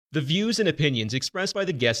The views and opinions expressed by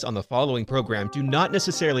the guests on the following program do not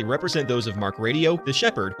necessarily represent those of Mark Radio, The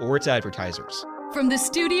Shepherd, or its advertisers. From the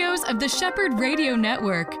studios of the Shepherd Radio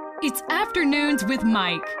Network, it's Afternoons with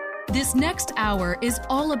Mike. This next hour is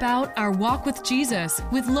all about our walk with Jesus,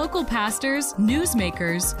 with local pastors,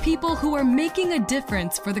 newsmakers, people who are making a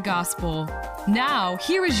difference for the gospel. Now,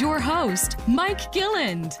 here is your host, Mike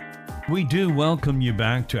Gilland. We do welcome you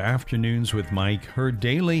back to Afternoons with Mike, heard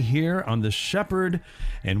daily here on The Shepherd,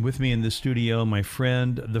 and with me in the studio, my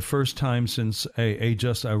friend, the first time since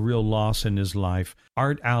just a real loss in his life.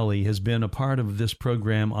 Art Alley has been a part of this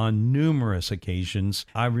program on numerous occasions.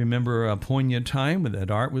 I remember a poignant time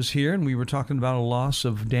that Art was here, and we were talking about a loss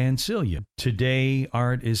of Dan Celia. Today,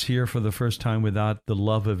 Art is here for the first time without the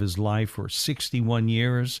love of his life for 61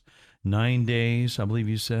 years, 9 days, I believe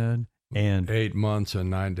you said. And 8 months and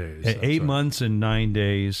 9 days. 8 months and 9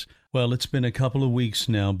 days. Well, it's been a couple of weeks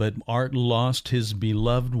now, but Art lost his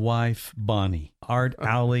beloved wife, Bonnie. Art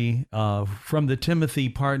Alley, from the Timothy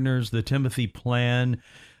Partners, the Timothy Plan,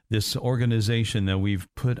 this organization that we've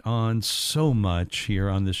put on so much here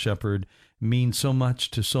on The Shepherd, means so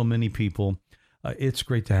much to so many people. It's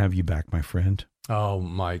great to have you back, my friend. Oh,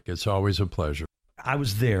 Mike, it's always a pleasure. I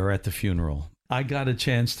was there at the funeral. I got a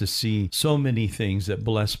chance to see so many things that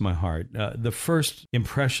blessed my heart. The first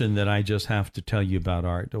impression that I just have to tell you about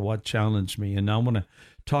Art, what challenged me, and I want to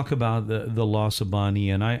talk about the loss of Bonnie,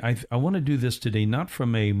 and I want to do this today not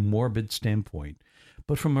from a morbid standpoint,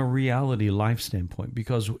 but from a reality life standpoint,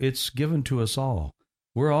 because it's given to us all.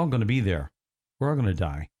 We're all going to be there. We're all going to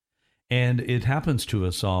die. And it happens to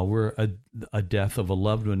us all. We're a death of a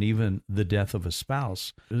loved one, even the death of a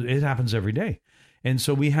spouse. It happens every day. And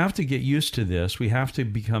so we have to get used to this. We have to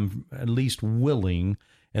become at least willing,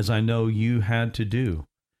 as I know you had to do.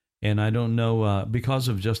 And I don't know, because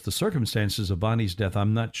of just the circumstances of Bonnie's death,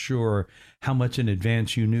 I'm not sure how much in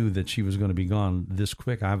advance you knew that she was going to be gone this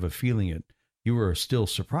quick. I have a feeling you were still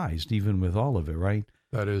surprised, even with all of it, right?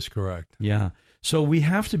 That is correct. Yeah. So we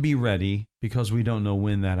have to be ready because we don't know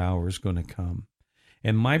when that hour is going to come.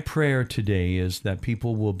 And my prayer today is that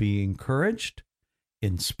people will be encouraged,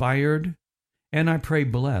 inspired, and I pray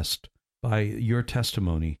blessed by your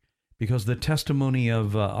testimony, because the testimony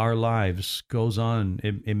of our lives goes on.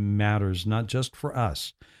 It matters not just for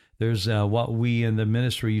us. There's what we in the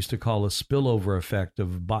ministry used to call a spillover effect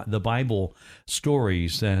of the Bible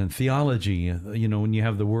stories and theology. You know, when you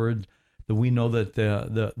have the word, we know that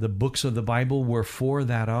the books of the Bible were for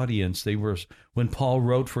that audience. They were, when Paul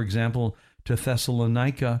wrote, for example, to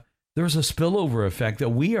Thessalonica, there was a spillover effect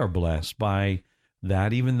that we are blessed by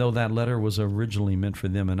that, even though that letter was originally meant for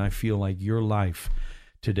them. And I feel like your life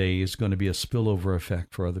today is going to be a spillover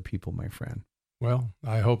effect for other people, my friend. Well,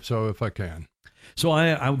 I hope so if I can. So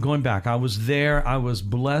I'm going back. I was there. I was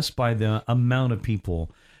blessed by the amount of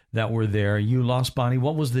people that were there. You lost Bonnie.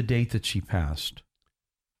 What was the date that she passed?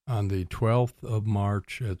 On the 12th of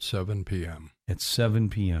March at 7 p.m. At 7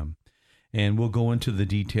 p.m. And we'll go into the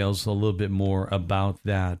details a little bit more about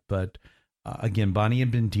that. But again, Bonnie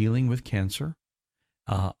had been dealing with cancer.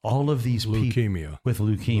 All of these leukemia. With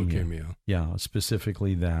leukemia. Yeah,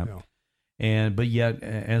 specifically that. Yeah. But yet,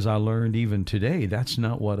 as I learned even today, that's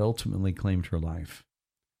not what ultimately claimed her life.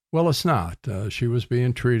 Well, it's not. She was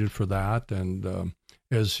being treated for that. And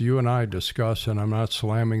as you and I discuss, and I'm not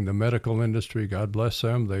slamming the medical industry, God bless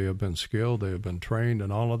them. They have been skilled, they have been trained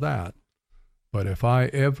and all of that. But if I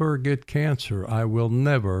ever get cancer, I will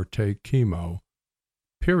never take chemo,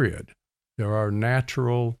 period. There are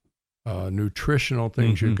natural nutritional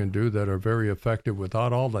things you can do that are very effective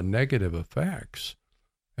without all the negative effects.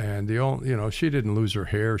 And she didn't lose her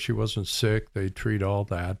hair. She wasn't sick. They treat all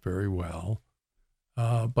that very well.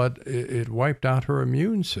 But it wiped out her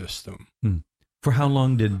immune system. For how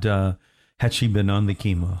long had she been on the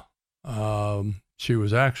chemo? She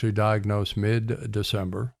was actually diagnosed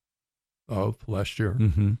mid-December of last year.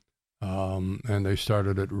 And they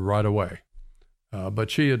started it right away. But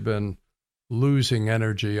she had been losing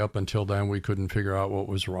energy up until then. We couldn't figure out what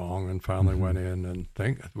was wrong, and finally went in and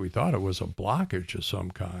we thought it was a blockage of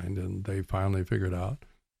some kind, and they finally figured out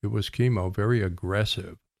it was chemo, very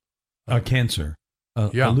aggressive. Cancer. A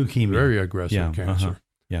leukemia. Very aggressive cancer.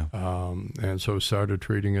 Yeah. And so started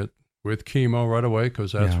treating it with chemo right away,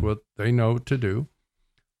 because that's what they know to do.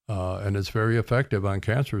 And it's very effective on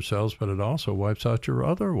cancer cells, but it also wipes out your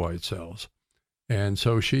other white cells. And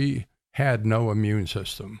so she had no immune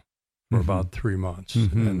system for about 3 months,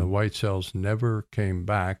 and the white cells never came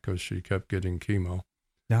back because she kept getting chemo.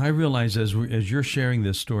 Now, I realize as you're sharing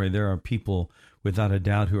this story, there are people without a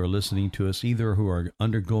doubt who are listening to us, either who are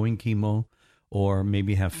undergoing chemo or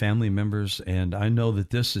maybe have family members. And I know that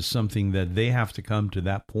this is something that they have to come to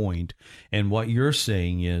that point. And what you're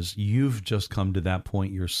saying is you've just come to that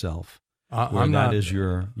point yourself. That is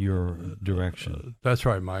your direction. That's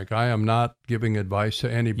right, Mike. I am not giving advice to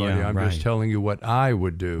anybody. Yeah, I'm right. just telling you what I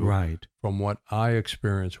would do Right. from what I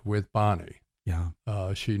experienced with Bonnie. Yeah.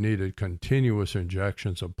 She needed continuous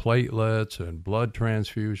injections of platelets and blood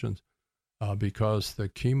transfusions because the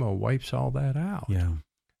chemo wipes all that out. Yeah.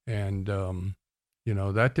 And,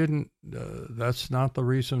 that's not the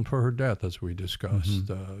reason for her death, as we discussed.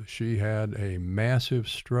 Mm-hmm. She had a massive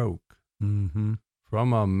stroke Mm-hmm.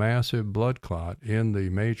 from a massive blood clot in the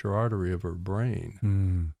major artery of her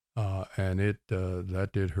brain. And that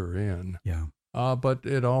did her in. Yeah. But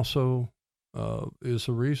it also is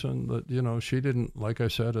the reason that, she didn't, like I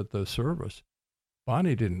said at the service,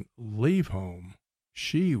 Bonnie didn't leave home.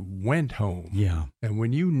 She went home. Yeah. And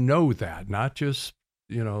when you know that, not just,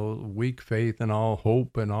 weak faith and all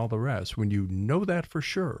hope and all the rest, when you know that for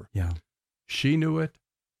sure, Yeah. she knew it,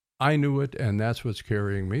 I knew it, and that's what's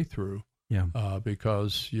carrying me through. Yeah.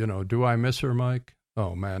 Because, do I miss her, Mike?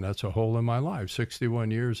 Oh, man, that's a hole in my life.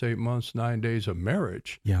 61 years, 8 months, 9 days of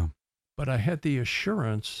marriage. Yeah. But I had the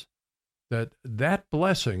assurance that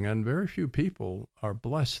blessing, and very few people are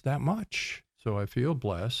blessed that much. So I feel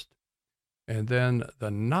blessed. And then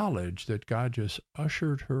the knowledge that God just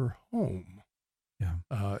ushered her home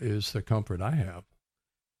is the comfort I have.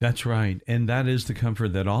 That's right. And that is the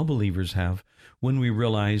comfort that all believers have when we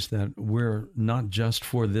realize that we're not just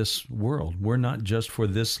for this world. We're not just for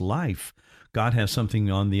this life. God has something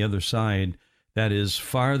on the other side that is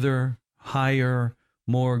farther, higher,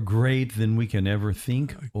 more great than we can ever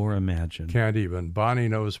think or imagine. Can't even. Bonnie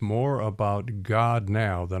knows more about God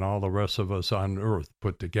now than all the rest of us on earth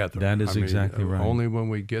put together. That is exactly right. Only when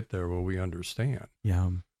we get there will we understand. Yeah.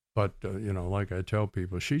 But, like I tell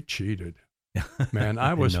people, she cheated. Man,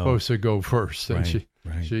 I was supposed to go first, and she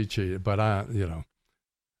cheated. But I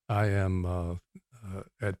am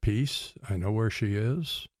at peace. I know where she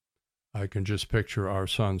is. I can just picture our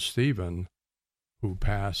son, Stephen, who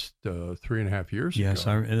passed 3.5 years ago. Yes,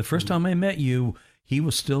 and the first time I met you, he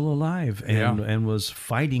was still alive and was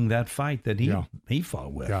fighting that fight that he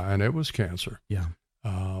fought with. Yeah, and it was cancer. Yeah.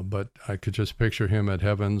 But I could just picture him at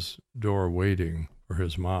heaven's door waiting for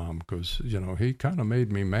his mom because, he kind of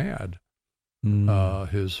made me mad.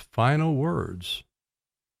 His final words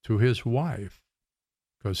to his wife,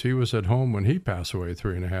 because he was at home when he passed away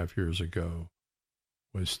 3.5 years ago,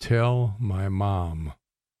 was tell my mom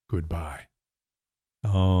goodbye.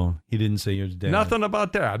 Oh, he didn't say your dad. Nothing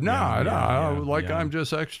about that. No, I'm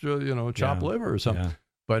just extra, chopped liver or something. Yeah.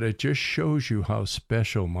 But it just shows you how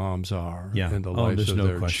special moms are in the lives of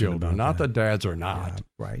their children. Not that dads are not. Yeah,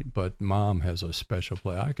 right. But mom has a special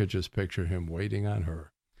place. I could just picture him waiting on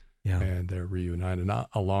her. Yeah. And they're reunited,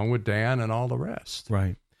 along with Dan and all the rest.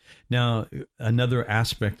 Right. Now, another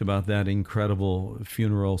aspect about that incredible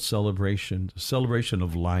funeral celebration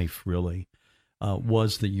of life, really,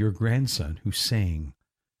 was that your grandson who sang,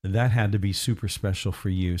 that had to be super special for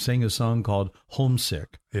you, sang a song called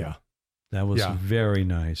Homesick. Yeah. That was very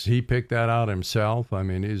nice. He picked that out himself. I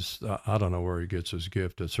mean, he's, I don't know where he gets his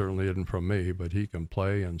gift. It certainly isn't from me, but he can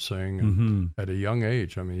play and sing at a young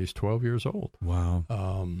age. I mean, he's 12 years old. Wow.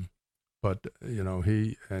 But,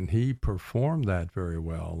 he performed that very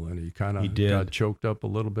well, and he kind of got choked up a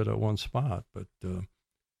little bit at one spot, but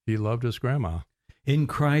he loved his grandma. In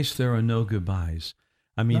Christ, there are no goodbyes.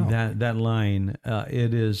 I mean, that line,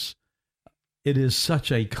 it is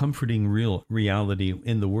such a comforting reality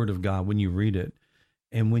in the Word of God when you read it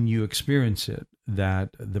and when you experience it,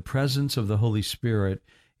 that the presence of the Holy Spirit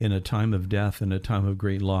in a time of death and a time of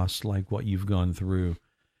great loss like what you've gone through,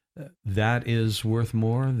 that is worth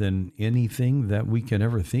more than anything that we can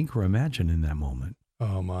ever think or imagine in that moment.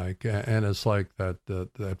 Oh, Mike. And it's like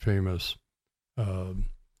that famous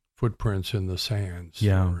footprints in the sand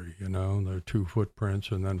story, There are two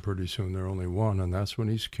footprints, and then pretty soon there are only one, and that's when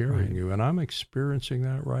he's carrying you. And I'm experiencing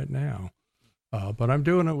that right now. But I'm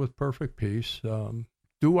doing it with perfect peace.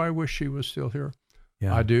 Do I wish she was still here?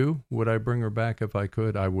 Yeah. I do. Would I bring her back if I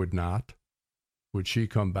could? I would not. Would she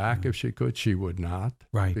come back if she could? She would not.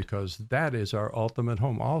 Right. Because that is our ultimate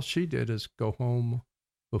home. All she did is go home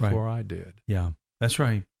before I did. Yeah, that's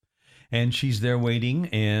right. And she's there waiting,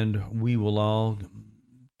 and we will all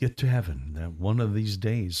get to heaven that one of these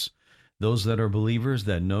days. Those that are believers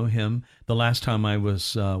that know him. The last time I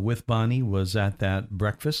was with Bonnie was at that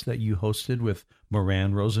breakfast that you hosted with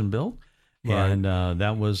Moran Rosenbill. Right. And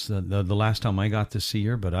that was the last time I got to see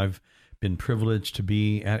her, but I've been privileged to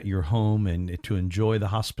be at your home and to enjoy the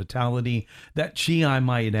hospitality that she, I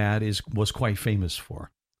might add, was quite famous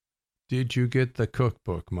for. Did you get the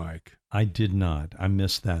cookbook, Mike? I did not. I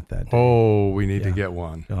missed that day. Oh, we need to get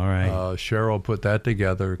one. All right. Cheryl put that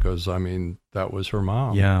together because, I mean, that was her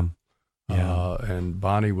mom. Yeah. And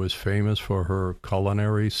Bonnie was famous for her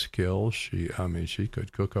culinary skills. She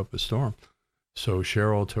could cook up a storm. So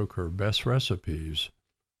Cheryl took her best recipes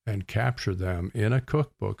and captured them in a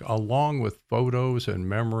cookbook, along with photos and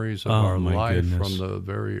memories of our life from the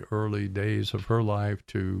very early days of her life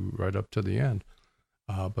to right up to the end.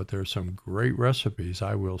 But there's some great recipes.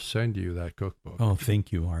 I will send you that cookbook. Oh,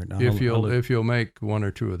 thank you, Art. If you'll make one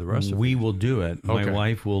or two of the recipes, we will do it. Okay. My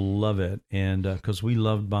wife will love it, and because we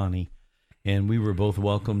loved Bonnie, and we were both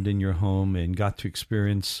welcomed in your home and got to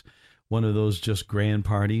experience one of those just grand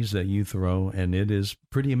parties that you throw, and it is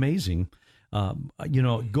pretty amazing.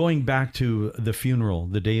 Going back to the funeral,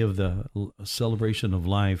 the day of the celebration of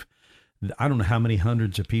life, I don't know how many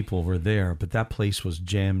hundreds of people were there, but that place was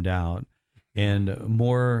jammed out. And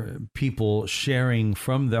more people sharing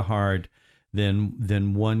from the heart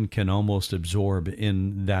than one can almost absorb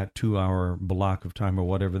in that 2-hour block of time or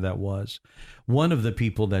whatever that was. One of the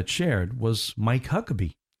people that shared was Mike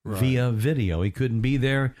Huckabee via video. He couldn't be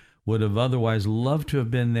there, would have otherwise loved to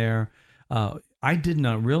have been there. I did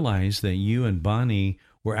not realize that you and Bonnie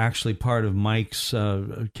were actually part of Mike's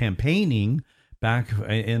campaigning back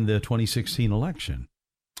in the 2016 election.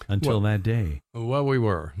 Until that day. Well, we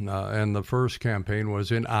were. And the first campaign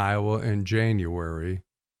was in Iowa in January.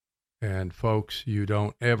 And folks, you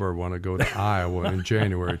don't ever want to go to Iowa in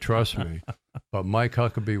January, trust me. But Mike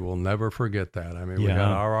Huckabee will never forget that. I mean, we got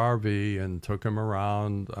our RV and took him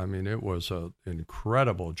around. I mean, it was an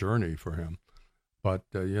incredible journey for him. But,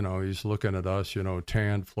 he's looking at us,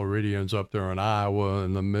 tanned Floridians up there in Iowa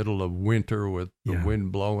in the middle of winter with the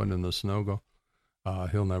wind blowing and the snow going.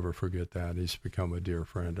 He'll never forget that. He's become a dear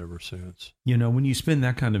friend ever since. When you spend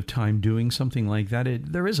that kind of time doing something like that,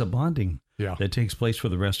 there is a bonding that takes place for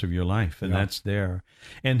the rest of your life, and that's there.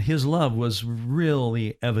 And his love was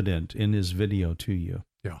really evident in his video to you.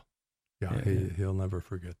 He'll never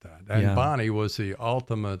forget that. And Bonnie was the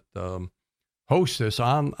ultimate hostess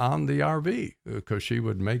on the RV because she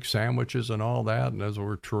would make sandwiches and all that, and as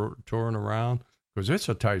we're touring around, because it's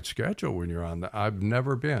a tight schedule when you're on that. I've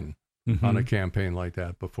never been on a campaign like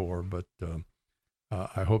that before, but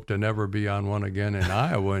I hope to never be on one again in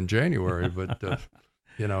Iowa in January. But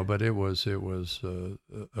but it was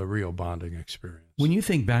a real bonding experience. When you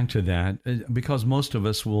think back to that, because most of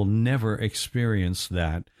us will never experience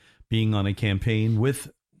that, being on a campaign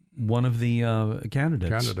with one of the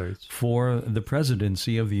candidates for the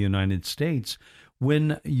presidency of the United States.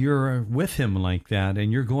 When you're with him like that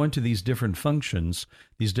and you're going to these different functions,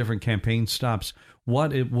 these different campaign stops,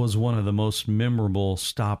 what was one of the most memorable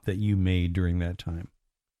stop that you made during that time?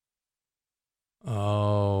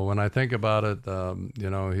 Oh, when I think about it,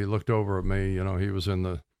 he looked over at me, he was in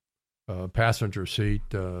the passenger seat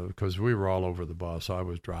because we were all over the bus. I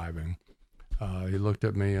was driving. He looked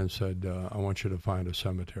at me and said, I want you to find a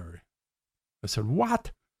cemetery. I said,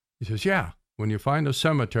 what? He says, yeah, when you find a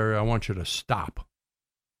cemetery, I want you to stop.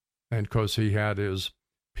 And because he had his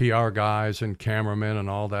PR guys and cameramen and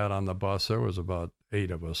all that on the bus, there was about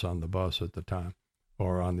 8 of us on the bus at the time,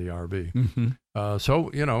 or on the RV. Mm-hmm.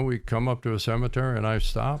 So, we come up to a cemetery and I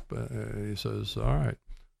stop. He says, all right,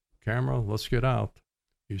 camera, let's get out.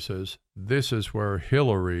 He says, this is where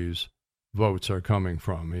Hillary's votes are coming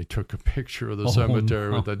from. He took a picture of the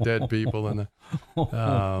cemetery with the dead people. And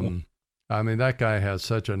that guy has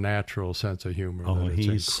such a natural sense of humor. That it's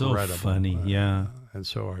he's incredible. So funny, and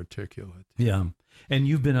so articulate. Yeah. And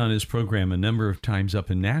you've been on his program a number of times up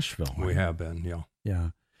in Nashville. We have been,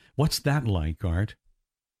 Yeah. What's that like, Art?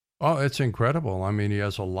 Oh, it's incredible. I mean, he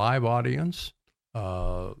has a live audience.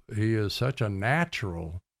 He is such a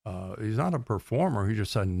natural, he's not a performer. He's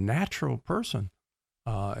just a natural person.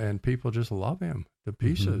 And people just love him to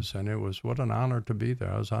pieces. Mm-hmm. And it was, what an honor to be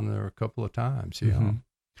there. I was on there a couple of times. Mm-hmm.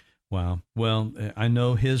 Wow. Well, I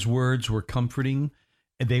know his words were comforting.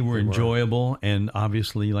 They were enjoyable. And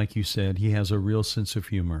obviously, like you said, he has a real sense of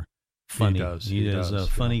humor. Funny. He is a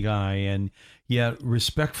funny guy. And yet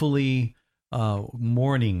respectfully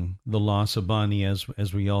mourning the loss of Bonnie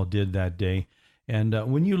as we all did that day. And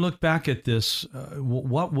when you look back at this,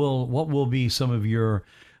 what will be some of your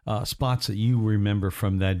spots that you remember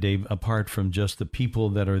from that day, apart from just the people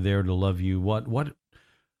that are there to love you?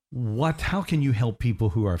 How can you help people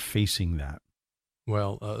who are facing that?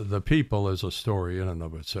 Well, the people is a story in and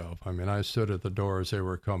of itself. I mean, I stood at the door as they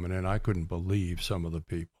were coming in. I couldn't believe some of the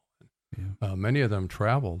people. Yeah. Many of them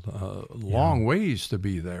traveled long ways to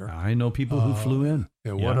be there. I know people who flew in.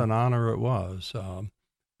 And what an honor it was.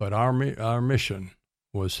 But our mission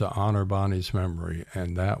was to honor Bonnie's memory,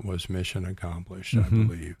 and that was mission accomplished, I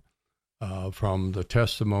believe. From the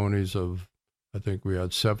testimonies of, I think we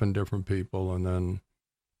had 7 different people, and then,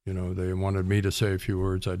 they wanted me to say a few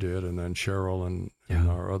words, I did, and then Cheryl and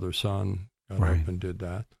our other son got up and did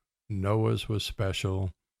that. Noah's was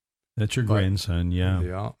special. That's your grandson,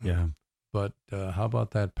 yeah. But how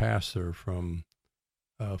about that pastor from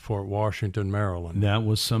Fort Washington, Maryland? That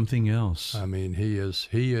was something else. I mean, he's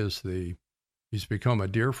become a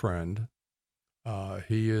dear friend.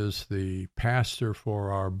 He is the pastor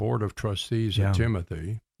for our board of trustees at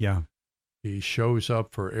Timothy. Yeah. He shows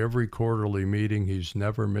up for every quarterly meeting. He's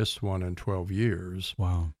never missed one in 12 years.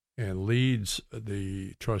 Wow. And leads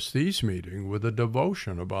the trustees meeting with a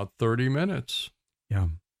devotion about 30 minutes. Yeah.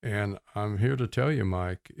 And I'm here to tell you,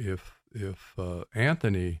 Mike, if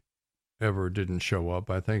Anthony ever didn't show up,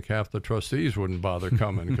 I think half the trustees wouldn't bother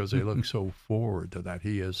coming because they look so forward to that.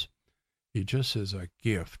 He just is a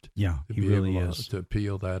gift. Yeah, he really is. To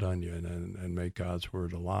peel that onion and make God's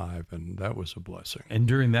word alive, and that was a blessing. And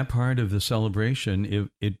during that part of the celebration,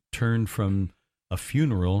 it turned from a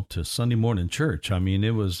funeral to Sunday morning church. I mean,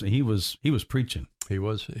 he was preaching. He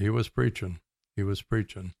was preaching.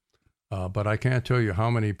 But I can't tell you how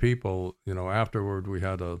many people, afterward we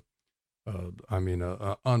had a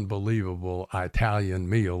unbelievable Italian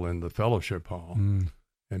meal in the fellowship hall.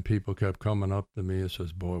 And people kept coming up to me and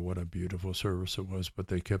says, "Boy, what a beautiful service it was," but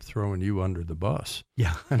they kept throwing you under the bus.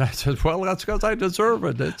 Yeah. And I said, "Well, that's because I deserve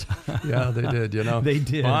it." Yeah, they did, They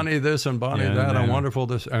did. Bonnie this and Bonnie that and wonderful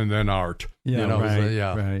this, and then Art.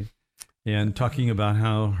 Yeah, right. And talking about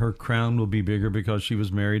how her crown will be bigger because she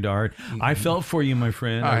was married to Art. I felt for you, my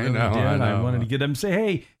friend. I really did. I wanted to get him and say,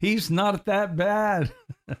 "Hey, he's not that bad."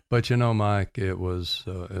 But Mike, it was,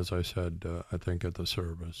 as I said, I think at the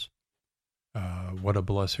service, what a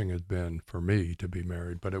blessing it had been for me to be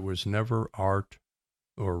married. But it was never Art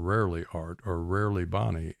or rarely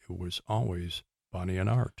Bonnie. It was always Bonnie and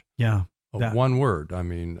Art. Yeah. One word. I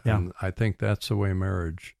mean, and I think that's the way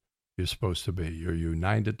marriage is supposed to be. You're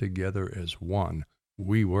united together as one.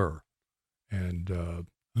 We were. And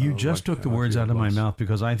you just took the words out of my mouth,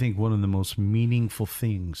 because I think one of the most meaningful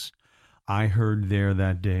things I heard there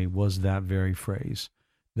that day was that very phrase,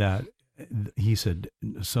 that he said,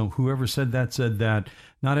 so whoever said that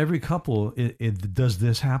not every couple it does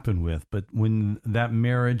this happen with, but when that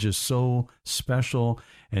marriage is so special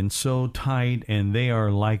and so tight and they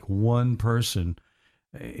are like one person,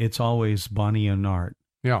 it's always Bonnie and Art.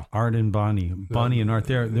 Yeah. Art and Bonnie. Bonnie and Art.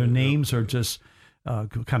 Their names are just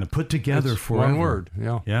kind of put together for one word.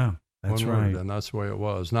 Yeah. Yeah. That's one right. Word, and that's the way it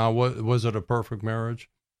was. Now, was it a perfect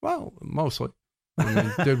marriage? Well, mostly. I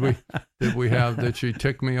mean, did she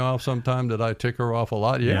tick me off sometime? Did I tick her off a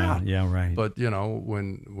lot? Yeah. Yeah, right. But,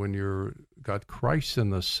 when you're got Christ in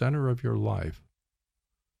the center of your life,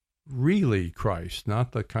 really Christ,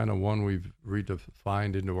 not the kind of one we've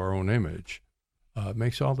redefined into our own image, it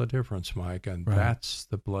makes all the difference, Mike. And that's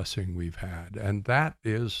the blessing we've had. And that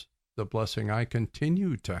is the blessing I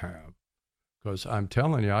continue to have. Because I'm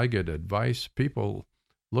telling you, I get advice. People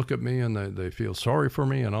look at me and they feel sorry for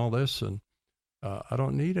me and all this. And I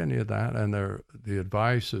don't need any of that. And the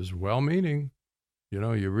advice is well-meaning.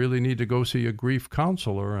 You really need to go see a grief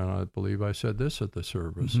counselor. And I believe I said this at the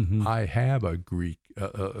service. Mm-hmm. I have a grief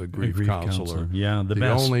counselor. Yeah, the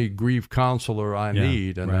best. Only grief counselor I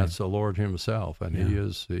need, and that's the Lord himself. And he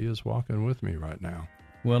is walking with me right now.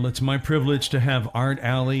 Well, it's my privilege to have Art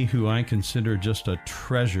Alley, who I consider just a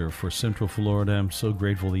treasure for Central Florida. I'm so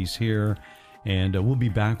grateful he's here. And we'll be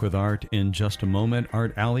back with Art in just a moment.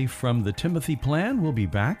 Art Alley from the Timothy Plan will be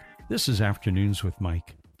back. This is Afternoons with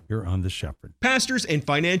Mike. You're on The Shepherd. Pastors and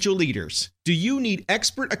financial leaders, do you need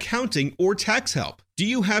expert accounting or tax help? Do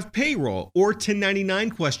you have payroll or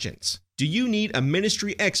 1099 questions? Do you need a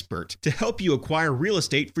ministry expert to help you acquire real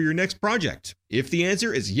estate for your next project? If the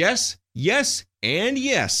answer is yes, yes, and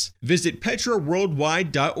yes, visit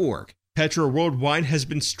petraworldwide.org. Petra Worldwide has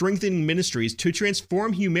been strengthening ministries to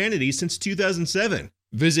transform humanity since 2007.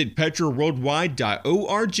 Visit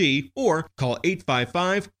petraworldwide.org or call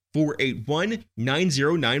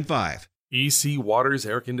 855-481-9095. EC Waters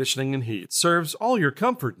Air Conditioning and Heat serves all your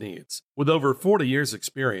comfort needs. With over 40 years'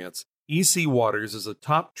 experience, EC Waters is a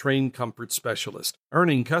top-trained comfort specialist,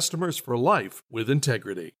 earning customers for life with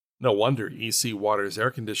integrity. No wonder EC Waters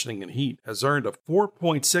Air Conditioning and Heat has earned a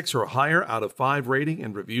 4.6 or higher out of 5 rating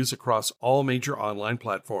and reviews across all major online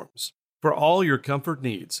platforms. For all your comfort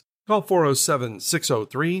needs, call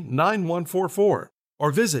 407-603-9144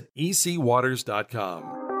 or visit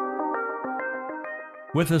ecwaters.com.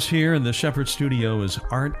 With us here in the Shepherd Studio is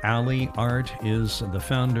Art Alley. Art is the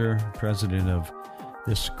founder, president of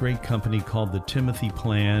this great company called the Timothy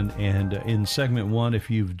Plan. And in segment 1, if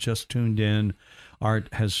you've just tuned in, Art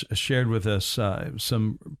has shared with us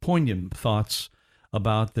some poignant thoughts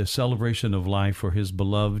about the celebration of life for his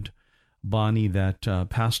beloved Bonnie that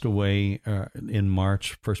passed away in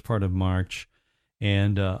March, first part of March.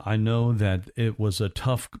 And I know that it was a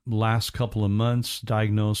tough last couple of months,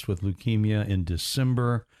 diagnosed with leukemia in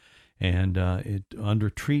December, and it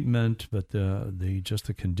under treatment, but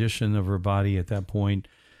the condition of her body at that point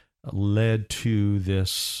led to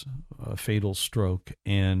this fatal stroke.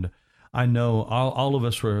 And I know all of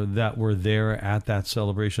us were there at that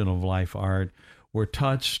celebration of life, Art, were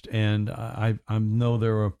touched, and I know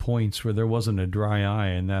there were points where there wasn't a dry eye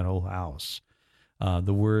in that whole house.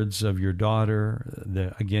 The words of your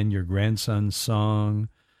daughter, again, your grandson's song,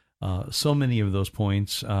 so many of those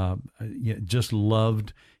points. Just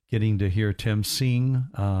loved getting to hear Tim sing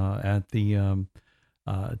at the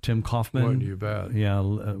Tim Kaufman. What, you bet. Yeah,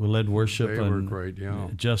 led worship. They were great, yeah.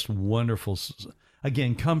 Just wonderful.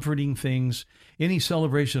 Again, comforting things. Any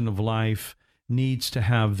celebration of life needs to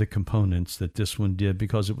have the components that this one did,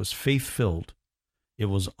 because it was faith-filled, it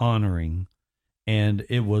was honoring, and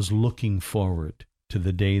it was looking forward to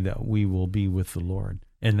the day that we will be with the Lord.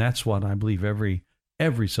 And that's what I believe every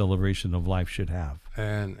celebration of life should have.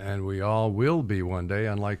 And we all will be one day.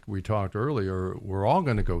 And like we talked earlier, we're all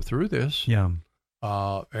going to go through this. Yeah.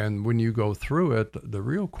 And when you go through it, the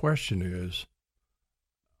real question is,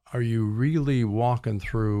 are you really walking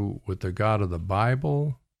through with the God of the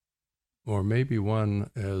Bible? Or maybe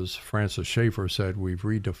one, as Francis Schaeffer said, we've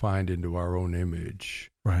redefined into our own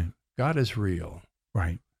image. Right. God is real.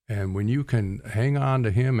 Right. And when you can hang on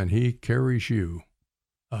to him and he carries you,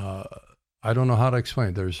 I don't know how to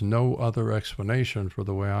explain. There's no other explanation for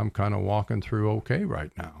the way I'm kind of walking through okay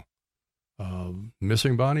right now.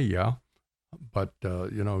 Missing Bonnie, yeah. But,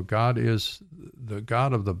 God is, the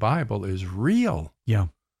God of the Bible is real. Yeah.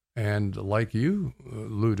 And like you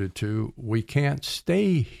alluded to, we can't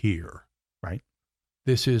stay here. Right.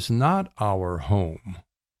 This is not our home.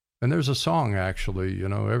 And there's a song, actually,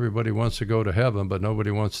 everybody wants to go to heaven, but nobody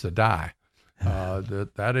wants to die.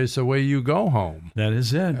 That is the way you go home. That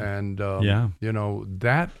is it. And, yeah.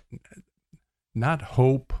 Not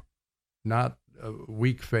hope, not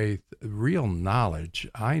weak faith, real knowledge.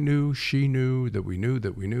 I knew, she knew, that we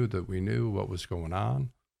knew what was going on.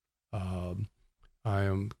 I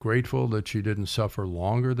am grateful that she didn't suffer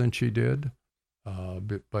longer than she did.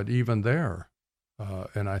 But even there,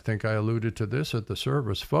 and I think I alluded to this at the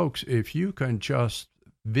service, folks, if you can just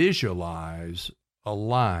visualize a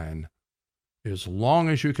line, as long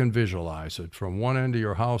as you can visualize it from one end of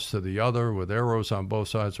your house to the other with arrows on both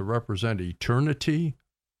sides to represent eternity,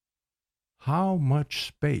 how much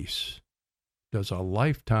space does a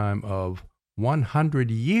lifetime of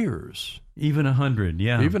 100 years, even 100,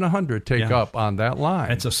 yeah, even 100 take up on that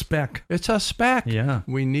line? It's a speck. It's a speck. Yeah.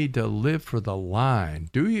 We need to live for the line.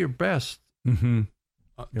 Do your best. Mm-hmm.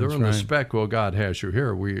 During the speck, well, God has you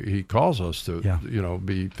here. He calls us to,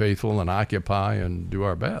 be faithful and occupy and do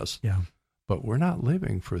our best. Yeah. But we're not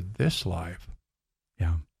living for this life.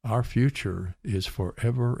 Yeah. Our future is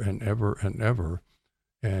forever and ever and ever.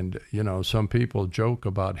 And, some people joke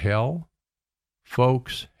about hell.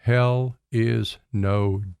 Folks, hell is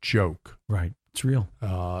no joke. Right. It's real.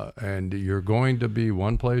 And you're going to be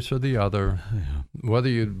one place or the other. Yeah. Whether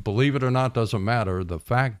you believe it or not doesn't matter. The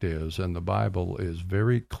fact is, and the Bible is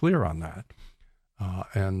very clear on that.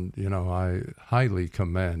 And I highly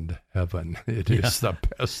commend heaven. It is the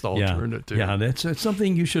best alternative. Yeah, it's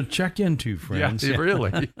something you should check into, friends. Yeah,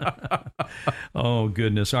 really. Oh,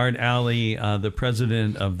 goodness. Art Alley, the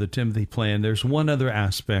president of the Timothy Plan. There's one other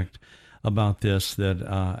aspect about this that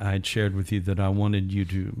I'd shared with you that I wanted you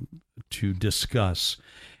to discuss.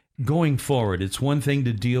 Going forward, it's one thing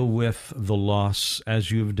to deal with the loss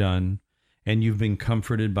as you've done, and you've been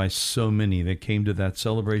comforted by so many that came to that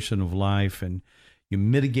celebration of life, and you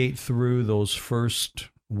mitigate through those first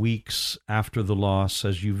weeks after the loss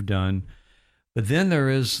as you've done. But then there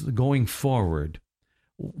is going forward.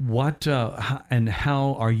 What and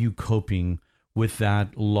how are you coping with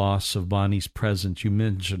that loss of Bonnie's presence? You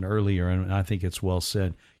mentioned earlier, and I think it's well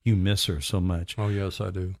said, you miss her so much. Oh, yes,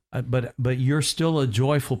 I do. But you're still a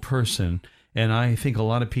joyful person, and I think a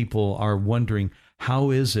lot of people are wondering, how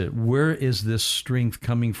is it? Where is this strength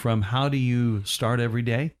coming from? How do you start every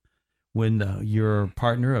day when your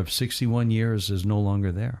partner of 61 years is no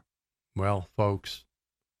longer there? Well, folks,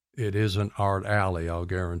 it isn't Art Alley, I'll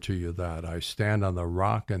guarantee you that. I stand on the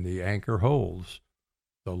rock and the anchor holds.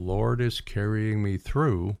 The Lord is carrying me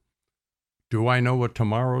through. Do I know what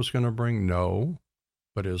tomorrow's going to bring? No.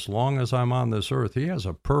 But as long as I'm on this earth, He has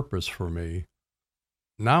a purpose for me.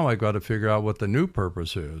 now I got to figure out what the new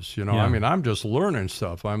purpose is. I mean, I'm just learning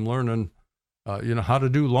stuff. I'm learning, how to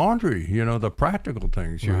do laundry, the practical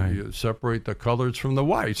things. You separate the colors from the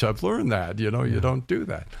whites. I've learned that, you don't do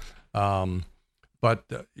that. But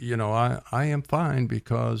I am fine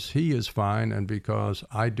because he is fine, and because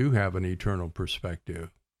I do have an eternal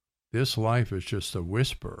perspective. This life is just a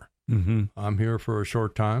whisper. Mm-hmm. I'm here for a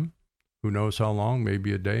short time. Who knows how long?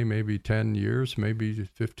 Maybe a day, maybe 10 years, maybe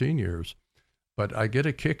 15 years. But I get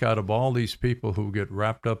a kick out of all these people who get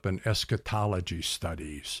wrapped up in eschatology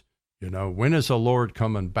studies. When is the Lord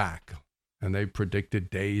coming back? And they predicted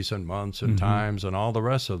days and months and times and all the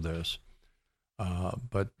rest of this.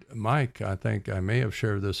 But Mike, I think I may have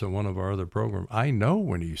shared this in one of our other programs. I know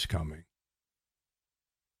when he's coming.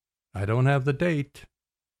 I don't have the date,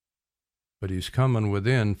 but he's coming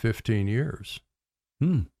within 15 years.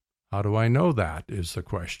 How do I know that is the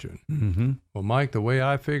question. Mm-hmm. Well, Mike, the way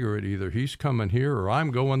I figure it, either he's coming here or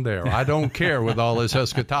I'm going there. I don't care with all this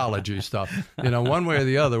eschatology stuff. One way or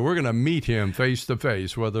the other, we're going to meet him face to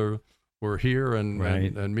face, whether we're here and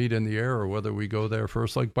meet in the air, or whether we go there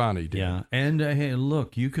first like Bonnie did. Yeah, and hey,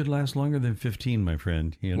 look, you could last longer than 15, my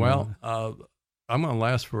friend. Well, I'm going to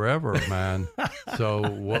last forever, man. So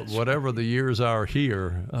whatever the years are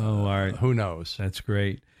here, who knows? That's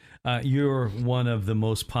great. You're one of the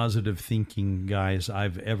most positive thinking guys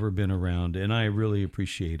I've ever been around, and I really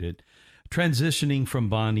appreciate it. Transitioning from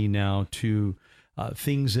Bonnie now to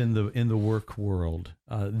things in the work world.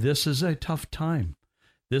 This is a tough time.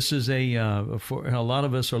 This is for a lot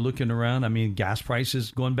of us are looking around. I mean, gas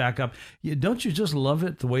prices going back up. Don't you just love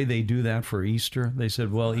it the way they do that for Easter? They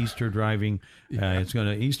said, well, Easter driving,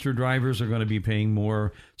 Easter drivers are going to be paying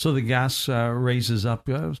more, so the gas raises up.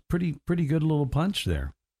 Pretty good little punch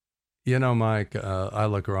there. Mike, I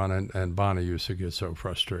look around and Bonnie used to get so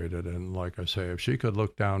frustrated. And like I say, if she could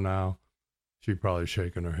look down now, she'd probably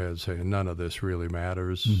shaking her head saying none of this really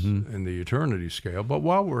matters in the eternity scale. But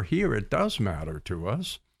while we're here, it does matter to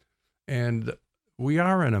us. And we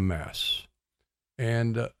are in a mess.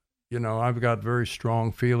 And, I've got very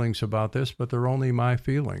strong feelings about this, but they're only my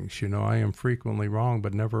feelings. I am frequently wrong,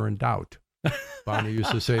 but never in doubt. Bonnie used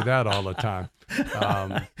to say that all the time.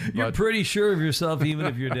 You're pretty sure of yourself, even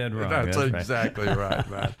if you're dead wrong. That's exactly right,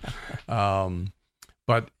 man.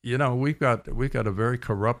 But we've got a very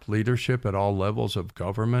corrupt leadership at all levels of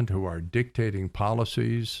government who are dictating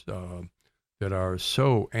policies that are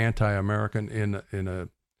so anti-American. In a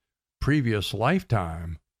previous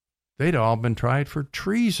lifetime, they'd all been tried for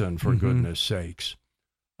treason, for goodness sakes.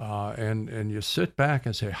 And you sit back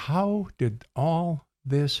and say, how did all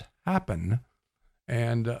this happen?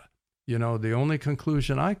 And the only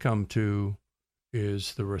conclusion I come to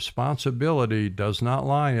is the responsibility does not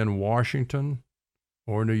lie in Washington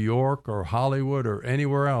or New York or Hollywood or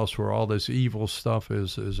anywhere else where all this evil stuff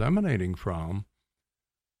is emanating from.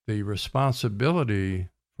 The responsibility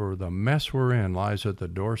for the mess we're in lies at the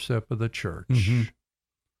doorstep of the church.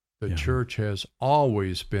 The church has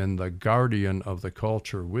always been the guardian of the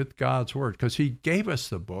culture with God's word, because he gave us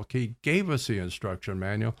the book. He gave us the instruction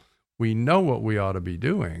manual. We know what we ought to be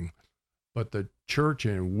doing. But the church,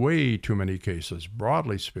 in way too many cases,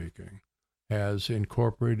 broadly speaking, has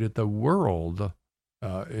incorporated the world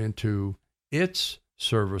into its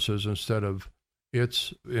services instead of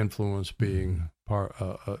its influence being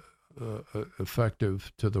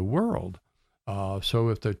effective to the world. So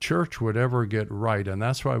if the church would ever get right, and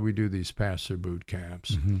that's why we do these pastor boot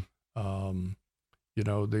camps,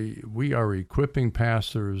 we are equipping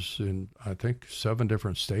pastors in, I think, 7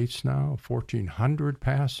 different states now, 1,400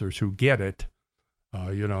 pastors who get it.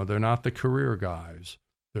 They're not the career guys.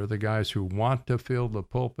 They're the guys who want to fill the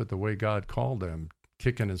pulpit the way God called them,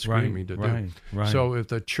 kicking and screaming to do. Right. So if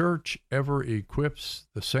the church ever equips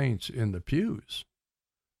the saints in the pews,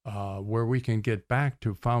 where we can get back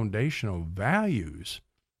to foundational values,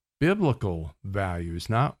 biblical values,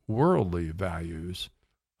 not worldly values,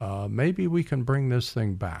 maybe we can bring this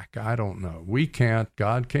thing back. I don't know. We can't.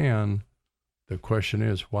 God can. The question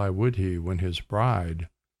is, why would he when his bride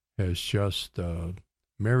has just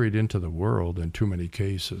married into the world in too many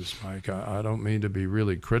cases? Mike, I don't mean to be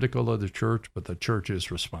really critical of the church, but the church is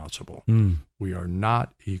responsible. We are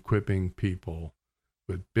not equipping people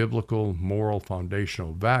with biblical, moral,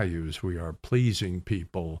 foundational values. We are pleasing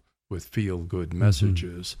people with feel-good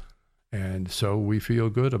messages. And so we feel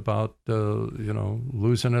good about,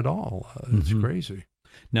 losing it all. It's crazy.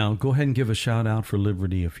 Now, go ahead and give a shout out for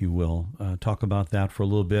Liberty, if you will. Talk about that for a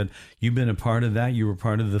little bit. You've been a part of that. You were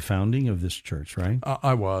part of the founding of this church, right?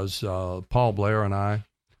 I was. Paul Blair and I,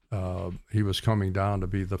 he was coming down to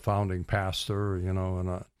be the founding pastor,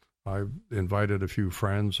 and I invited a few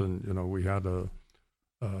friends, and, we had a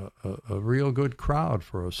a real good crowd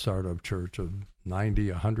for a startup church of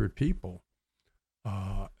 90, 100 people.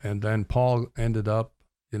 And then Paul ended up,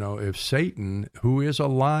 if Satan, who is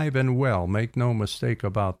alive and well, make no mistake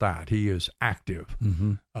about that, he is active.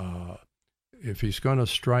 Mm-hmm. If he's going to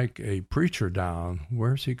strike a preacher down,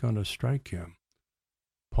 where's he going to strike him?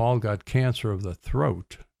 Paul got cancer of the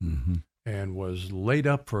throat Mm-hmm. and was laid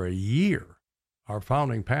up for a year, our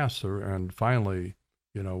founding pastor, and finally,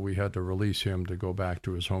 we had to release him to go back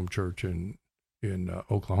to his home church in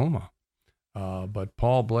Oklahoma. But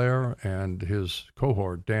Paul Blair and his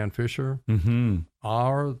cohort, Dan Fisher, Mm-hmm.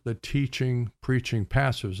 are the teaching, preaching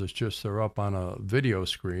pastors. It's just they're up on a video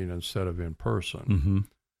screen instead of in person. Mm-hmm.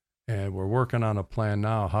 And we're working on a plan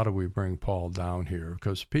now. How do we bring Paul down here?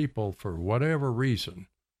 Because people, for whatever reason,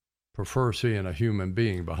 prefer seeing a human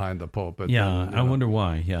being behind the pulpit. Yeah, I wonder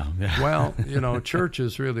why. Yeah. Well, church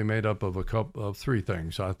is really made up of three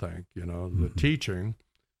things, I think. The teaching,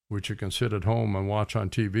 which you can sit at home and watch on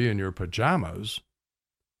TV in your pajamas.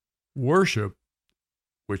 Worship,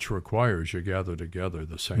 which requires you gather together,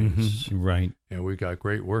 the saints. Mm-hmm. Right. And we got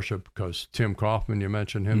great worship because Tim Kaufman, you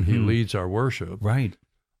mentioned him, he Mm-hmm. leads our worship. Right.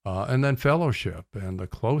 And then fellowship and the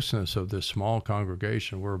closeness of this small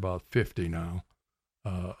congregation. We're about 50 now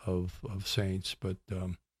of saints, but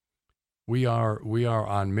we are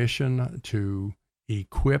on mission to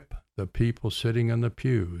equip the people sitting in the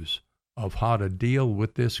pews of how to deal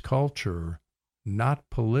with this culture, not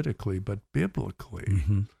politically, but biblically.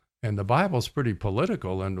 Mm-hmm. And the Bible's pretty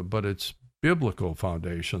political, but it's biblical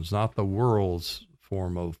foundations, not the world's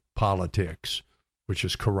form of politics, which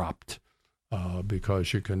is corrupt.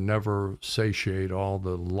 Because you can never satiate all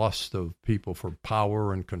the lust of people for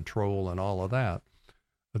power and control and all of that.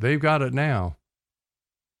 But they've got it now.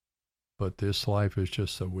 But this life is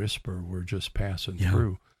just a whisper. We're just passing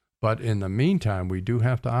through. But in the meantime, we do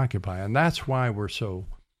have to occupy. And that's why we're so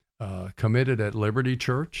committed at Liberty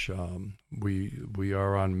Church. We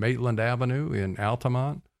are on Maitland Avenue in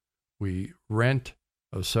Altamont. We rent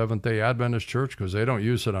a Seventh-day Adventist church because they don't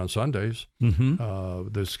use it on Sundays. Mm-hmm.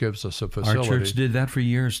 This gives us a facility. Our church did that for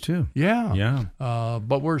years too. Yeah. Yeah.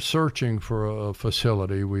 But we're searching for a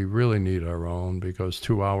facility. We really need our own because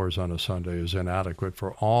 2 hours on a Sunday is inadequate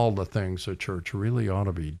for all the things the church really ought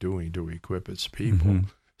to be doing to equip its people. Mm-hmm.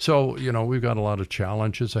 So, we've got a lot of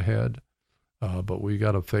challenges ahead, but we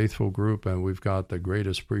got a faithful group and we've got the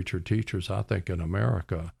greatest preacher teachers, I think, in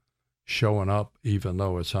America, showing up, even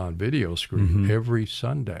though it's on video screen, every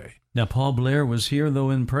Sunday. Now, Paul Blair was here, though,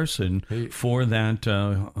 in person for that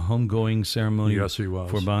homegoing ceremony. Yes, he was.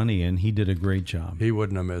 For Bonnie, and he did a great job. He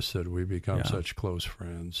wouldn't have missed it. We become such close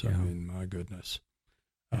friends. I mean, my goodness.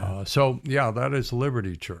 So, that is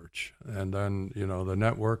Liberty Church. And then, the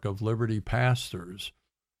network of Liberty pastors.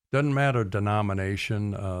 Doesn't matter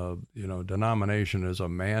denomination. Denomination is a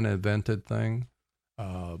man-invented thing.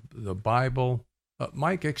 The Bible...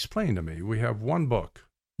 Mike, explain to me. We have one book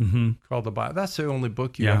called the Bible. That's the only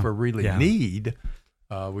book you ever really need.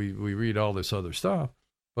 We read all this other stuff.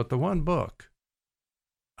 But the one book,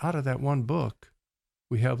 out of that one book,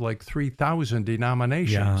 we have like 3,000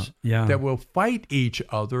 denominations that will fight each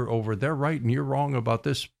other over they're right and you're wrong about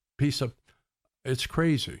this piece of... It's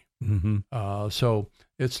crazy. Mm-hmm. So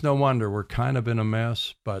it's no wonder we're kind of in a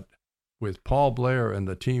mess, but... with Paul Blair and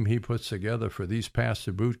the team he puts together for these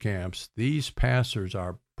pastor boot camps, these pastors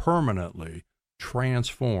are permanently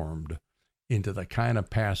transformed into the kind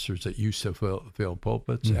of pastors that used to fill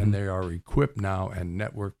pulpits, and they are equipped now and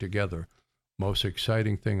networked together. Most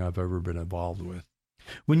exciting thing I've ever been involved with.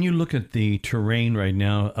 When you look at the terrain right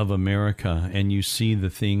now of America and you see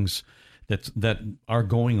the things that are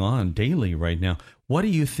going on daily right now, what do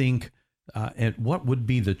you think... and what would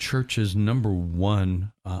be the church's number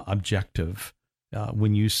one objective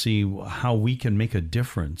when you see how we can make a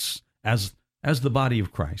difference as the body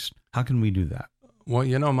of Christ? How can we do that?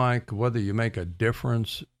 Well, Mike, whether you make a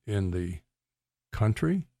difference in the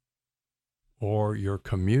country or your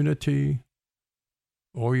community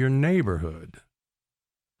or your neighborhood,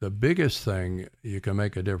 the biggest thing you can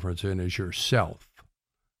make a difference in is yourself.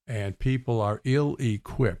 And people are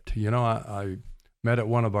ill-equipped. I met at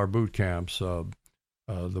one of our boot camps,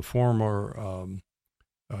 the former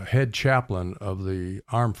head chaplain of the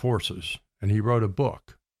armed forces, and he wrote a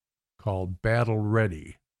book called Battle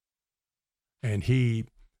Ready. And he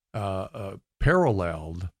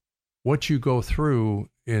paralleled what you go through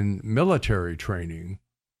in military training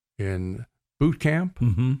in boot camp.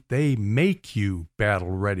 They make you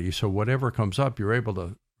battle ready, so whatever comes up, you're able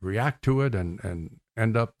to react to it and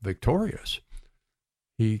end up victorious.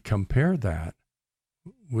 He compared that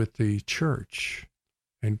with the church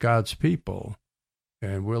and God's people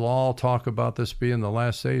And we'll all talk about this being the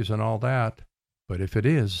last days and all that. But if it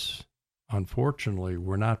is, unfortunately,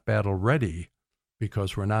 we're not battle ready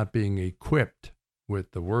because we're not being equipped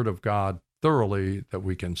with the Word of God thoroughly that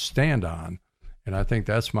we can stand on. And I think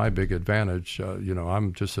that's my big advantage.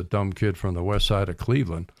 I'm just a dumb kid from the west side of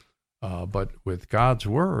Cleveland. But with God's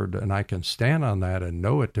Word, and I can stand on that and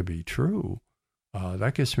know it to be true,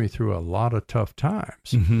 that gets me through a lot of tough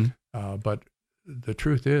times. Mm-hmm. But the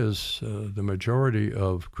truth is, the majority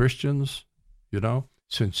of Christians,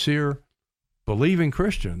 sincere, believing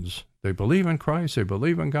Christians, they believe in Christ, they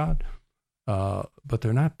believe in God, but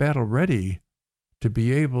they're not battle ready to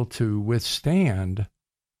be able to withstand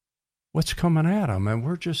what's coming at them. And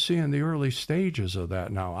we're just seeing the early stages of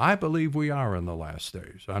that now. I believe we are in the last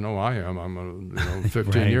days. I know I am. I'm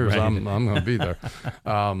 15 years, right. I'm going to be there.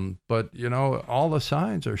 But, all the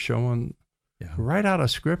signs are showing right out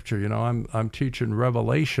of Scripture. I'm teaching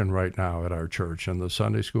Revelation right now at our church in the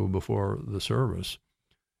Sunday school before the service.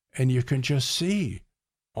 And you can just see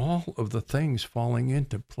all of the things falling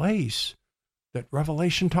into place that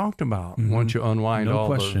Revelation talked about. Mm-hmm. Once you unwind No all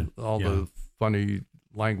question. the funny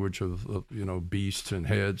language of beasts and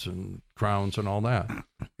heads and crowns and all that,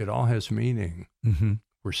 it all has meaning. Mm-hmm.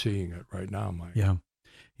 We're seeing it right now, Mike.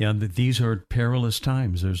 Yeah, these are perilous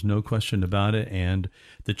times. There's no question about it. And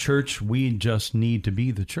the church, we just need to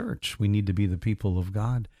be the church. We need to be the people of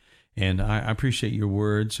God. And I appreciate your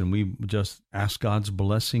words, and we just ask God's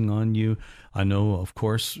blessing on you. I know, of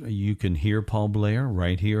course, you can hear Paul Blair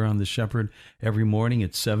right here on The Shepherd every morning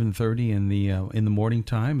at 7:30 in the morning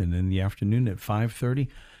time, and in the afternoon at 5:30.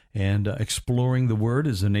 And Exploring the Word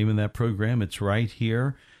is the name of that program. It's right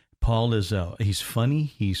here. Paul he's funny,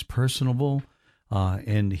 he's personable,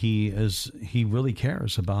 and he really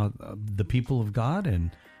cares about the people of God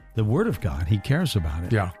and the Word of God. He cares about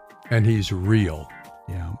it. Yeah, and he's real.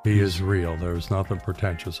 Yeah, he is real. There's nothing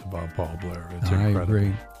pretentious about Paul Blair. It's incredible. I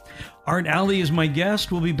agree. Art Alley is my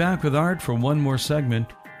guest. We'll be back with Art for one more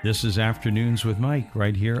segment. This is Afternoons with Mike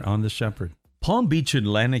right here on The Shepherd. Palm Beach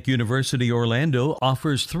Atlantic University Orlando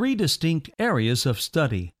offers 3 distinct areas of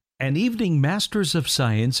study: an evening Master's of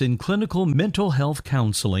Science in Clinical Mental Health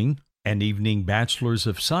Counseling, an evening Bachelor's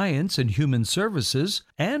of Science in Human Services,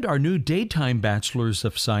 and our new daytime Bachelor's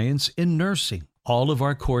of Science in Nursing. All of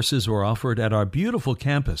our courses are offered at our beautiful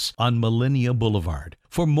campus on Millennia Boulevard.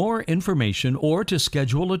 For more information or to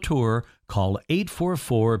schedule a tour, call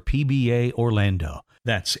 844-PBA-ORLANDO.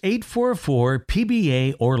 That's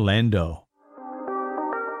 844-PBA-ORLANDO.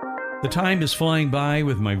 The time is flying by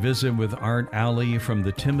with my visit with Art Alley from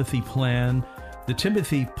the Timothy Plan. The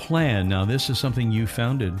Timothy Plan, now this is something you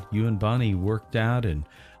founded, you and Bonnie worked out, and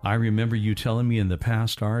I remember you telling me in the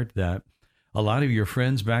past, Art, that a lot of your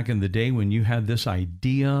friends back in the day when you had this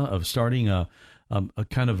idea of starting a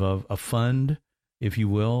kind of a fund, if you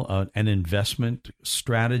will, an investment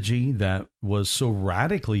strategy that was so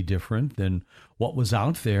radically different than what was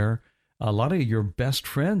out there, a lot of your best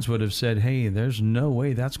friends would have said, hey, there's no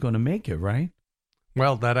way that's going to make it, right?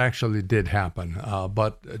 Well, that actually did happen.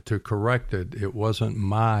 But to correct it, it wasn't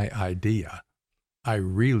my idea. I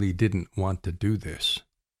really didn't want to do this.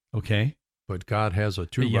 Okay. But God has a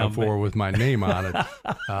 2x4 with my name on it,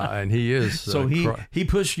 and He is. So he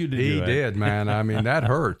pushed you to do it. He did, man. I mean, that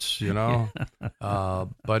hurts,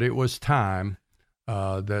 But it was time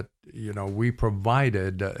that we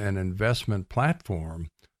provided an investment platform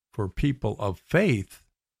for people of faith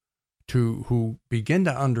who begin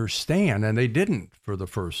to understand, and they didn't for the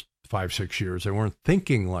first 5-6 years. They weren't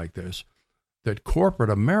thinking like this. That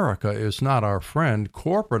corporate America is not our friend.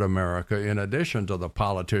 Corporate America, in addition to the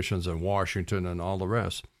politicians in Washington and all the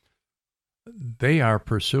rest, they are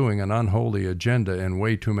pursuing an unholy agenda in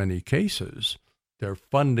way too many cases. They're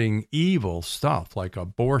funding evil stuff like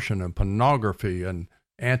abortion and pornography and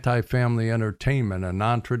anti-family entertainment and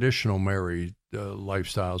non-traditional married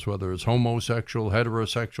lifestyles, whether it's homosexual,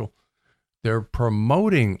 heterosexual. They're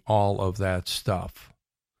promoting all of that stuff.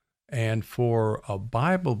 And for a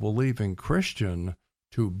Bible-believing Christian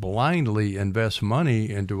to blindly invest money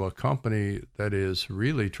into a company that is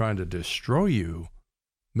really trying to destroy you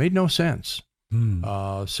made no sense.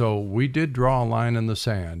 So we did draw a line in the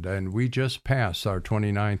sand, and we just passed our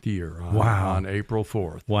 29th year on April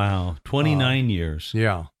 4th. Wow, 29 years.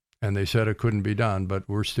 Yeah, and they said it couldn't be done, but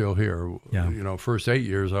we're still here. Yeah. First 8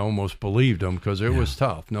 years, I almost believed them because it was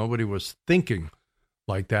tough. Nobody was thinking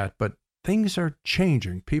like that, but things are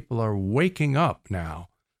changing. People are waking up now.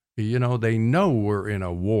 They know we're in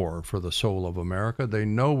a war for the soul of America. They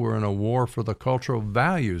know we're in a war for the cultural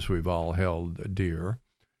values we've all held dear.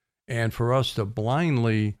 And for us to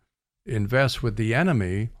blindly invest with the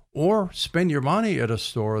enemy or spend your money at a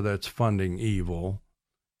store that's funding evil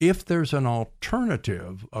if there's an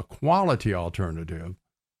alternative, a quality alternative,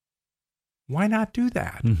 why not do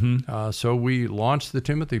that? So we launched the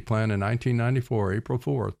Timothy Plan in 1994, April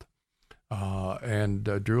 4th, and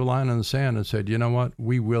drew a line in the sand and said, you know what?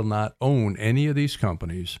 We will not own any of these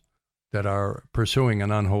companies that are pursuing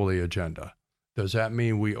an unholy agenda. Does that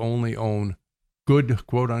mean we only own good,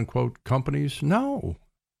 quote-unquote, companies? No.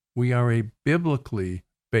 We are a biblically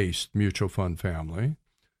based mutual fund family.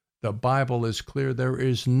 The Bible is clear. There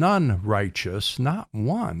is none righteous, not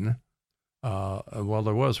one. Well,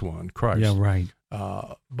 there was one, Christ. Yeah, right.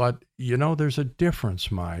 But, there's a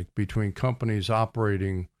difference, Mike, between companies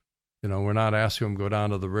operating. We're not asking them to go down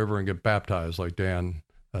to the river and get baptized, like Dan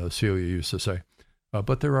Celia used to say.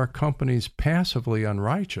 But there are companies passively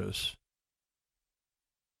unrighteous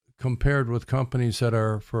compared with companies that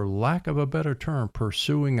are, for lack of a better term,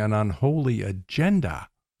 pursuing an unholy agenda.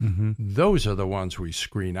 Those are the ones we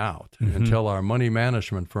screen out and tell our money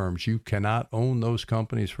management firms, you cannot own those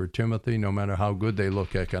companies for Timothy, no matter how good they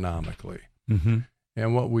look economically. And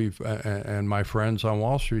and my friends on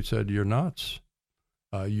Wall Street said, you're nuts.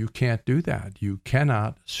 You can't do that. You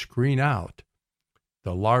cannot screen out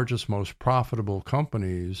the largest, most profitable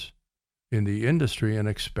companies in the industry and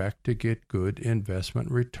expect to get good investment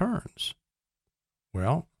returns.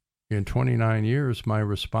 Well, in 29 years, my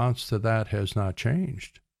response to that has not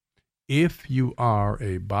changed. If you are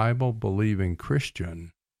a Bible-believing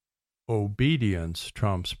Christian, obedience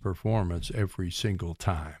trumps performance every single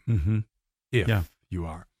time. If you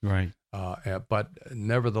are. Right. But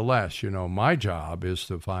nevertheless, my job is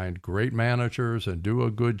to find great managers and do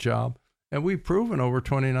a good job. And we've proven over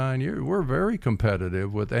 29 years, we're very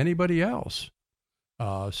competitive with anybody else.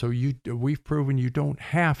 So we've proven you don't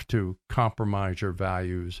have to compromise your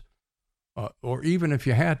values, or even if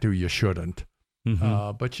you had to, you shouldn't.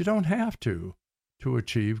 But you don't have to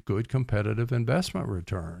achieve good competitive investment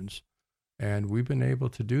returns. And we've been able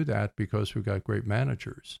to do that because we've got great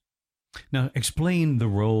managers. Now, explain the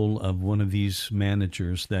role of one of these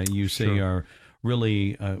managers that you say are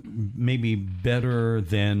really maybe better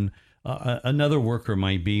than another worker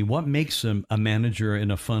might be. What makes a manager in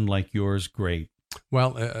a fund like yours great?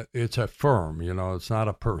 Well, it's a firm, it's not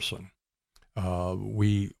a person.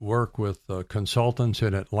 We work with consultants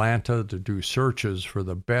in Atlanta to do searches for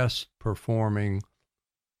the best performing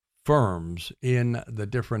firms in the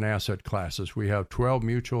different asset classes. We have 12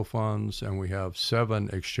 mutual funds and we have 7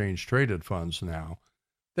 exchange-traded funds now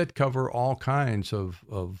that cover all kinds of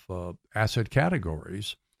asset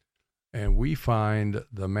categories. And we find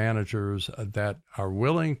the managers that are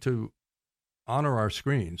willing to honor our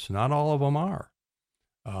screens. Not all of them are,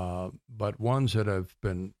 but ones that have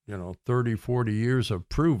been, 30, 40 years have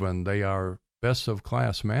proven they are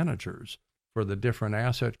best-of-class managers for the different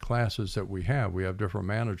asset classes that we have. We have different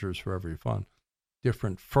managers for every fund,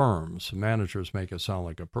 different firms. Managers make it sound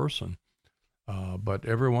like a person. But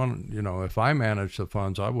everyone, if I manage the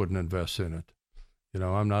funds, I wouldn't invest in it.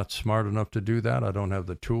 I'm not smart enough to do that. I don't have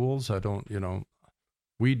the tools. I don't,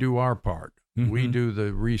 we do our part. We do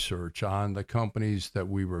the research on the companies that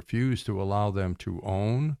we refuse to allow them to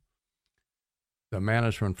own. The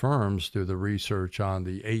management firms do the research on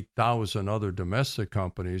the 8,000 other domestic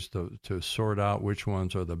companies to sort out which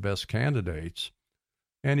ones are the best candidates.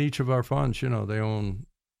 And each of our funds, they own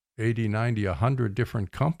 80, 90, 100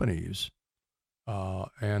 different companies.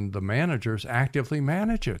 And the managers actively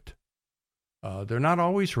manage it. They're not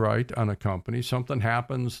always right on a company. Something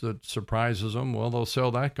happens that surprises them. Well, they'll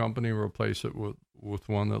sell that company and replace it with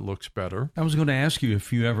one that looks better. I was going to ask you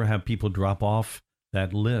if you ever have people drop off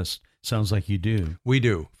that list. Sounds like you do. We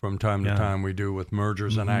do. From time to time, we do with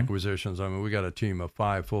mergers and acquisitions. I mean, we got a team of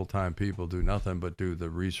 5 full-time people do nothing but do the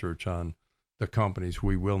research on the companies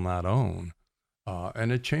we will not own.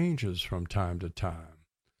 And it changes from time to time.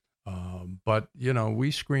 But,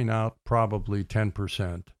 we screen out probably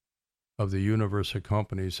 10% of the universe of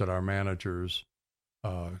companies that our managers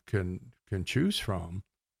can choose from.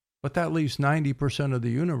 But that leaves 90% of the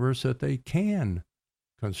universe that they can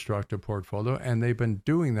construct a portfolio, and they've been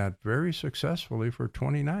doing that very successfully for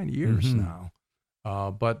 29 years now.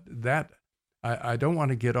 But that I don't want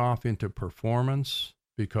to get off into performance,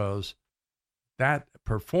 because that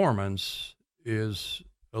performance is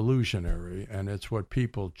illusionary and it's what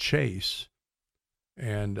people chase.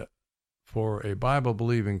 And for a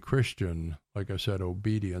Bible-believing Christian, like I said,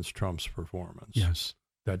 obedience trumps performance. Yes.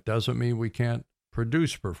 That doesn't mean we can't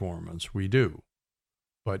produce performance. We do.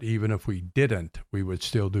 But even if we didn't, we would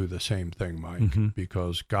still do the same thing, Mike,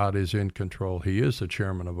 because God is in control. He is the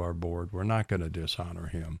chairman of our board. We're not going to dishonor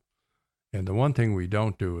him. And the one thing we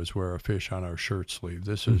don't do is wear a fish on our shirt sleeve.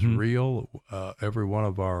 This is real. Every one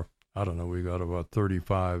of our I don't know, we got about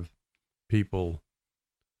 35 people.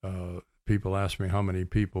 People ask me how many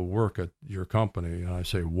people work at your company, and I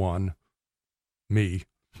say one, me.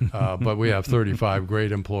 But we have 35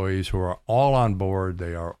 great employees who are all on board.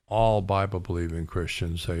 They are all Bible-believing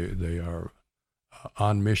Christians. They are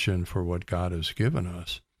on mission for what God has given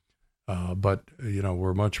us. But,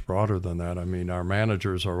 we're much broader than that. I mean, our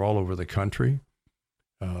managers are all over the country.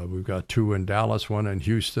 We've got 2 in Dallas, 1 in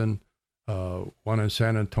Houston, 1 in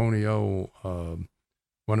San Antonio,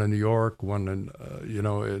 1 in New York, 1 in,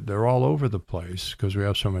 they're all over the place because we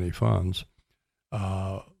have so many funds.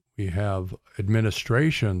 We have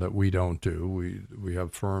administration that we don't do. We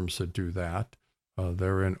have firms that do that.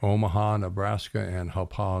 They're in Omaha, Nebraska, and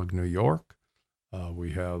Hauppauge, New York.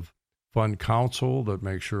 We have fund counsel that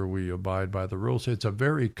makes sure we abide by the rules. It's a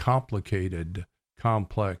very complicated,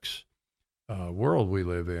 complex world we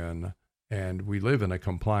live in, and we live in a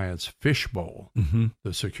compliance fishbowl. Mm-hmm.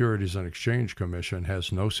 The Securities and Exchange Commission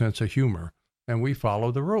has no sense of humor, and we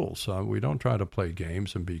follow the rules. We don't try to play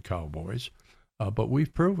games and be cowboys. But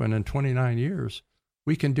we've proven in 29 years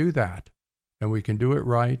we can do that, and we can do it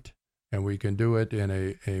right, and we can do it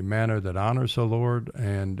in a manner that honors the Lord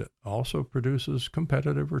and also produces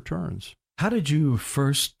competitive returns. How did you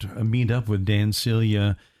first meet up with Dan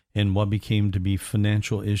Celia and what became to be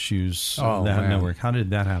Financial Issues Network? How did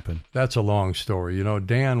that happen? That's a long story.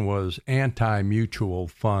 Dan was anti-mutual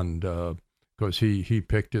fund because he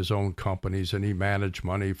picked his own companies and he managed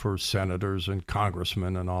money for senators and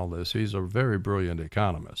congressmen and all this. He's a very brilliant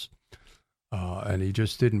economist. And he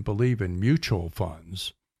just didn't believe in mutual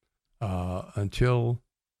funds until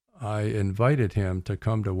I invited him to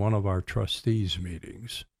come to one of our trustees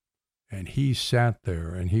meetings. And he sat there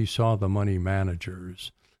and he saw the money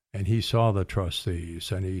managers and he saw the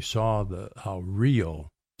trustees and he saw how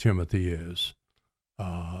real Timothy is.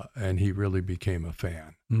 And he really became a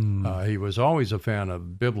fan. Mm. He was always a fan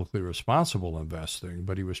of biblically responsible investing,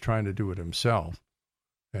 but he was trying to do it himself.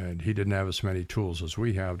 And he didn't have as many tools as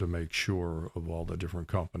we have to make sure of all the different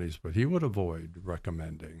companies, but he would avoid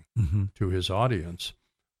recommending to his audience.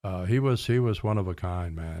 He was one of a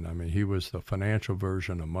kind, man. I mean, he was the financial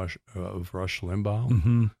version of Rush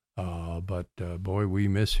Limbaugh. Mm-hmm. Boy, we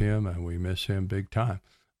miss him, and we miss him big time.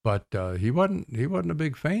 But he wasn't a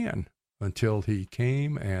big fan until he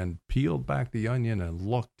came and peeled back the onion and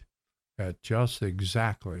looked at just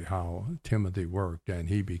exactly how Timothy worked, and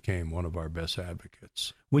he became one of our best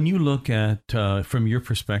advocates. When you look at, from your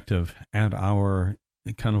perspective, at our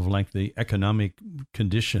kind of like the economic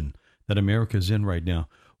condition that America's in right now,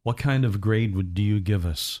 what kind of grade do you give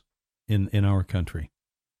us in our country?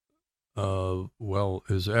 Well,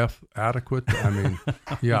 is F adequate? I mean,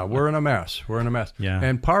 yeah, we're in a mess. We're in a mess. Yeah.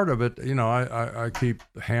 And part of it, I keep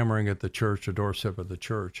hammering at the church, the doorstep of the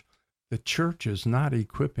church. The church is not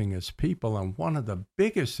equipping its people. And one of the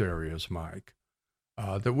biggest areas, Mike,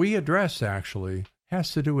 that we address actually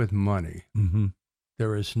has to do with money. Mm-hmm.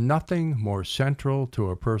 There is nothing more central to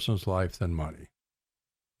a person's life than money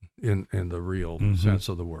in the real sense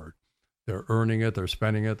of the word. They're earning it, they're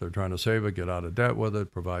spending it, they're trying to save it, get out of debt with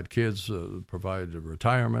it, provide kids, provide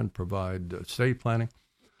retirement, provide estate planning.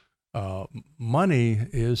 Money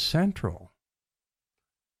is central.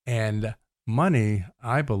 And money,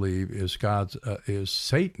 I believe, is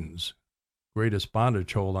Satan's greatest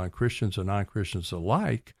bondage hold on Christians and non-Christians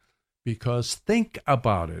alike, because think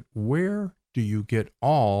about it. Where do you get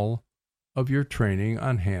all of your training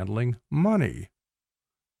on handling money?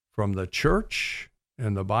 From the church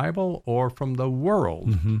in the Bible or from the world?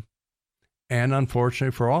 Mm-hmm. And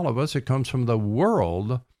unfortunately for all of us, it comes from the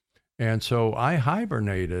world. And so I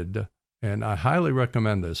hibernated, and I highly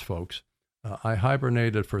recommend this, folks. I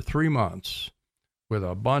hibernated for 3 months with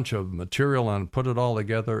a bunch of material and put it all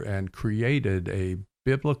together and created a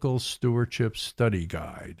biblical stewardship study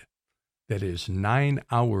guide that is 9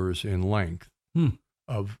 hours in length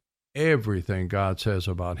of everything God says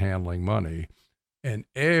about handling money. And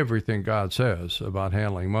everything God says about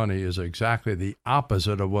handling money is exactly the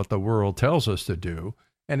opposite of what the world tells us to do.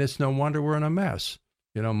 And it's no wonder we're in a mess.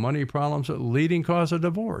 Money problems are leading cause of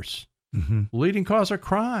divorce, leading cause of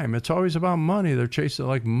crime. It's always about money. They're chasing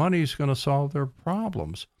like money's going to solve their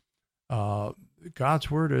problems.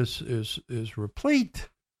 God's word is replete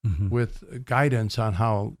with guidance on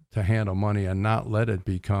how to handle money and not let it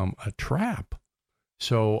become a trap.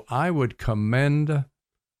 So I would commend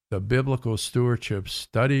the Biblical Stewardship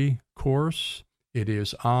Study course. It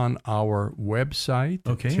is on our website.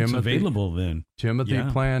 Okay, it's available then.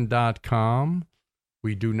 TimothyPlan.com.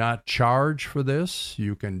 We do not charge for this.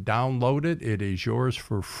 You can download it. It is yours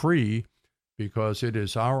for free because it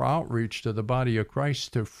is our outreach to the body of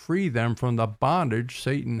Christ to free them from the bondage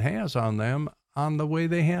Satan has on them on the way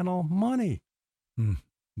they handle money.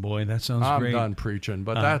 Boy, that sounds great. I'm done preaching,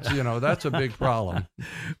 but that's a big problem.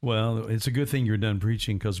 Well, it's a good thing you're done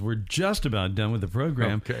preaching because we're just about done with the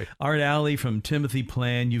program. Okay. Art Alley from Timothy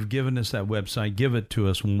Plan, you've given us that website. Give it to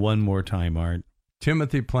us one more time, Art.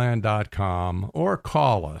 TimothyPlan.com, or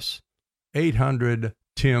call us,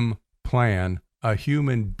 800-TIM-PLAN. A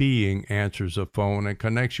human being answers a phone and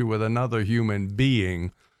connects you with another human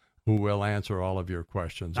being who will answer all of your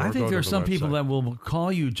questions. I think there are some people that will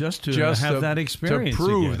call you just to have that experience. To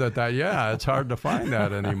prove that, it's hard to find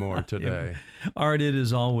that anymore today. Art, it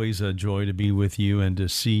is always a joy to be with you and to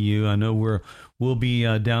see you. I know we'll be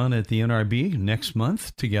down at the NRB next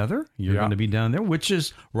month together. You're going to be down there, which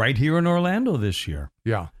is right here in Orlando this year.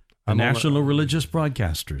 Yeah. The National Religious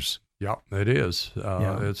Broadcasters. Yeah, it is.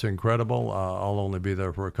 It's incrediable. I'll only be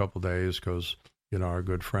there for a couple of days because our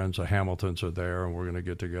good friends, the Hamiltons, are there, and we're going to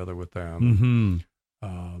get together with them.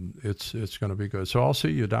 It's going to be good. So I'll see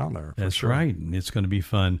you down there. That's sure. right. It's going to be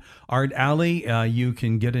fun. Art Alley, you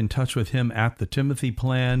can get in touch with him at the Timothy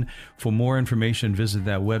Plan. For more information, visit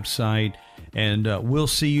that website. And we'll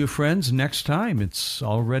see you, friends, next time. It's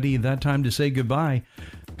already that time to say goodbye.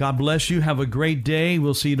 God bless you. Have a great day.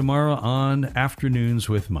 We'll see you tomorrow on Afternoons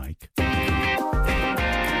with Mike.